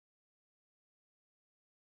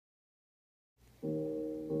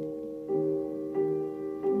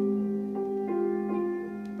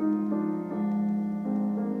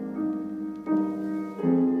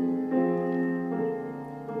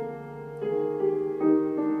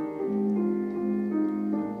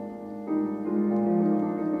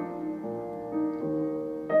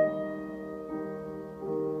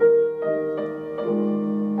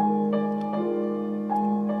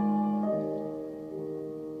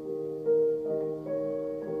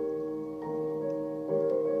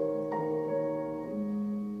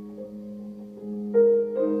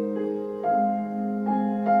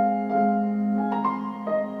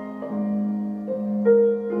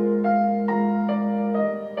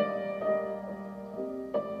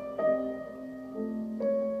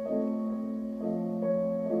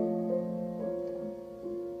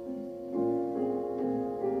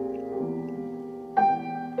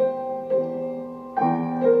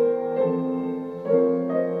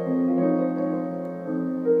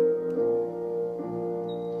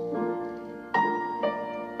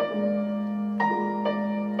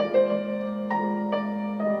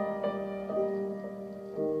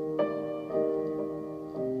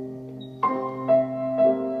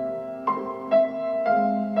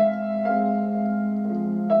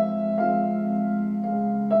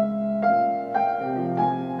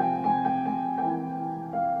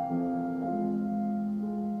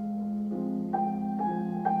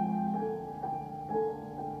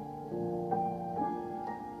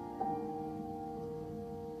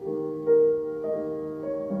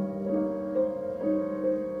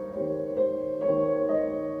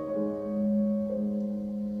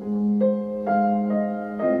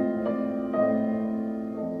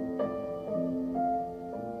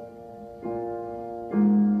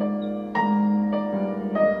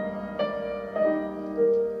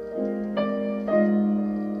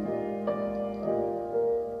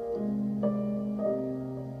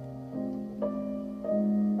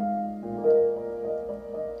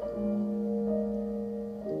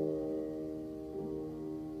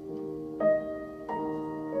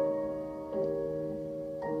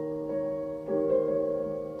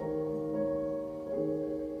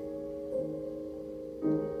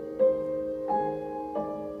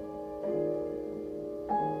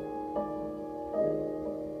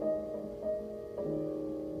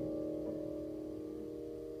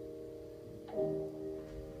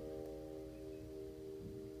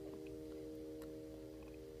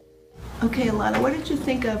Okay, Alana, what did you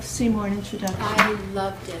think of Seymour Introduction? I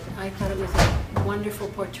loved it. I thought it was a wonderful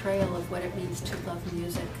portrayal of what it means to love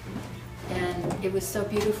music. And it was so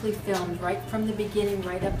beautifully filmed, right from the beginning,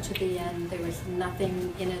 right up to the end. There was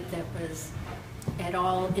nothing in it that was at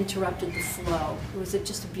all interrupted the flow. It was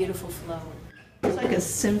just a beautiful flow. It's like a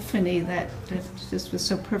symphony that just was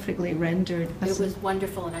so perfectly rendered. It was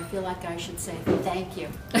wonderful, and I feel like I should say thank you.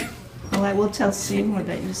 Well, I will tell Seymour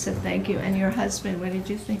that you said thank you. And your husband, what did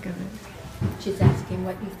you think of it? She's asking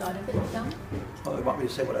what you thought of it, Phil? Oh, you want me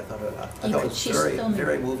to say what I thought of it? I thought it was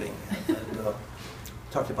very moving. And,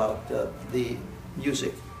 talked about the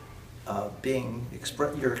music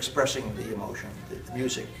you're expressing the emotion. The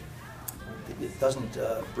music, it doesn't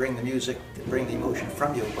bring the emotion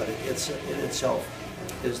from you, but it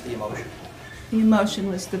itself is the emotion. The emotion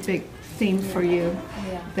was the big theme for you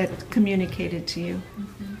that communicated to you.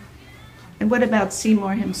 Mm-hmm. And what about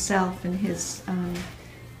Seymour himself and his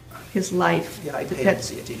life? Yeah, I paid to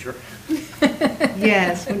see a teacher.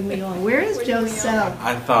 Yes, when we all. Where is Joseph?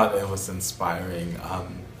 I thought it was inspiring.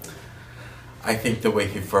 I think the way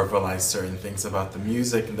he verbalized certain things about the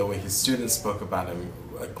music and the way his students spoke about him,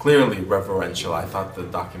 clearly reverential. I thought the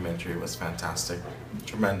documentary was fantastic,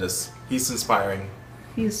 tremendous. He's inspiring.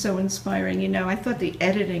 He is so inspiring. You know, I thought the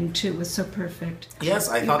editing too was so perfect. Yes,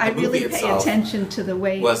 I thought the movie really itself pay attention to the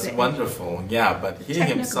way was wonderful. Yeah, but he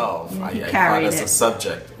himself, he I carried thought as it. a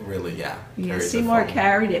subject, really, carried Seymour the film.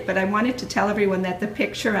 carried it. But I wanted to tell everyone that the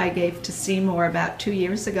picture I gave to Seymour about 2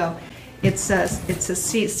 years ago, it's a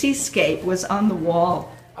seascape, was on the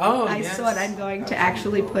wall. Oh, I yes. thought I'm going to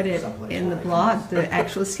actually put it in the blog, the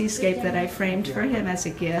actual seascape that I framed for him as a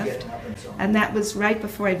gift. And that was right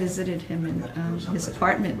before I visited him in his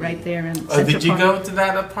apartment right there in Central Did you Park. go to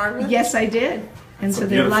that apartment? Yes, I did. And so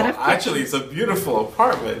there are a lot of pictures. Actually, it's a beautiful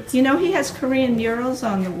apartment. You know, he has Korean murals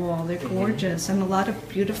on the wall. They're gorgeous, and a lot of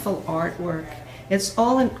beautiful artwork. It's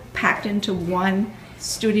all packed into one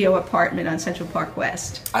studio apartment on Central Park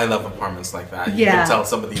West. I love apartments like that. You Yeah. can tell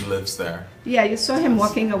somebody lives there. Yeah, you saw him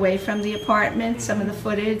walking away from the apartment, some of the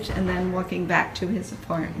footage, and then walking back to his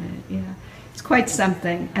apartment. Yeah, it's quite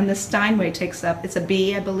something. And the Steinway takes up, it's a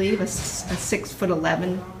B, I believe, a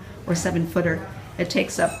 6'11" or 7-footer. It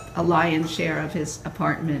takes up a lion's share of his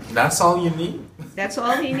apartment. That's all you need? That's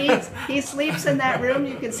all he needs. He sleeps in that room.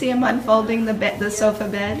 You can see him unfolding the sofa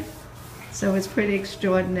bed. So it's pretty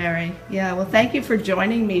extraordinary. Yeah, well, thank you for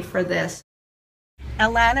joining me for this.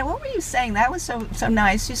 Alana, what were you saying? That was so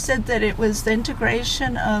nice. You said that it was the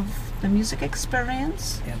integration of the music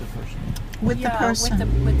experience And the person. with the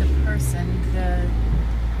person. With the person, the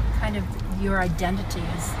kind of your identity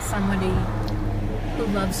as somebody who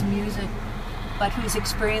loves music, but whose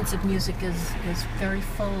experience of music is very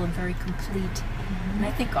full and very complete. And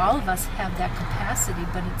I think all of us have that capacity,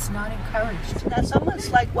 but it's not encouraged. That's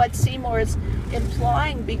almost like what Seymour is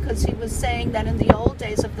implying, because he was saying that in the old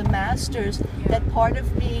days of the masters, that part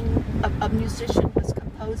of being a musician was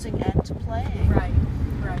composing and playing. Right.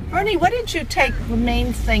 Bernie, what did you take the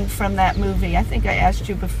main thing from that movie? I think I asked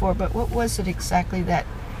you before, but what was it exactly that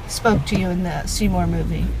spoke to you in the Seymour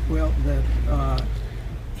movie? Well, that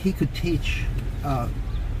he could teach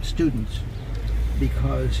students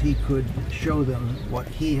because he could show them what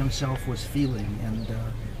he himself was feeling and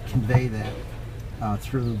convey that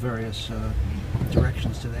through various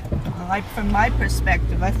directions to them. Well, from my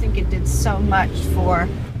perspective, I think it did so much for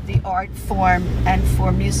the art form and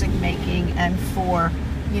for music making and for,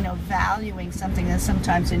 you know, valuing something that's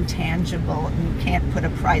sometimes intangible and you can't put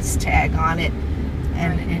a price tag on it.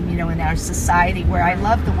 And you know, in our society, where I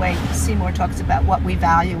love the way Seymour talks about what we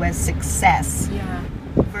value as success. Yeah.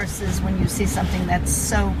 Versus when you see something that's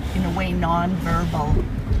so, in a way, non-verbal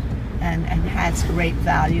and has great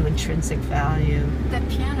value, intrinsic value. The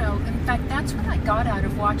piano, in fact, that's what I got out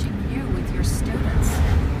of watching you with your students.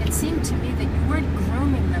 It seemed to me that you weren't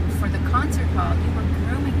grooming them for the concert hall. You were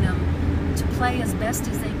grooming them to play as best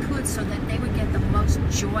as they could so that they would get the most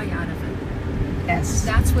joy out of it. Yes.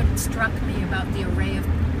 That's what struck me about the array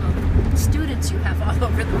of students you have all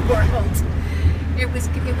over the world. It was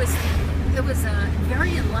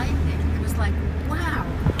very enlightening. It was like, wow,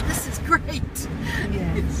 this is great.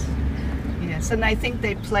 Yes. Yes, and I think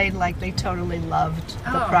they played like they totally loved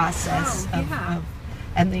the process of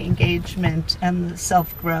and the engagement and the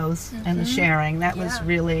self-growth and the sharing. That was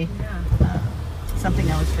really something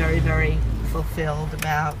I was very, very fulfilled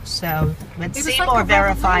about. So when Seymour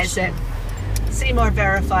verifies it, Seymour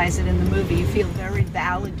verifies it in the movie, you feel very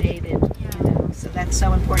validated. You know? So that's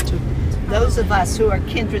so important to those of us who are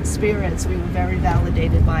kindred spirits. We were very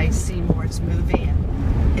validated by Seymour's movie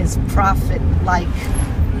and his prophet-like,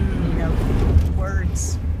 you know,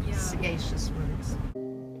 words, sagacious words.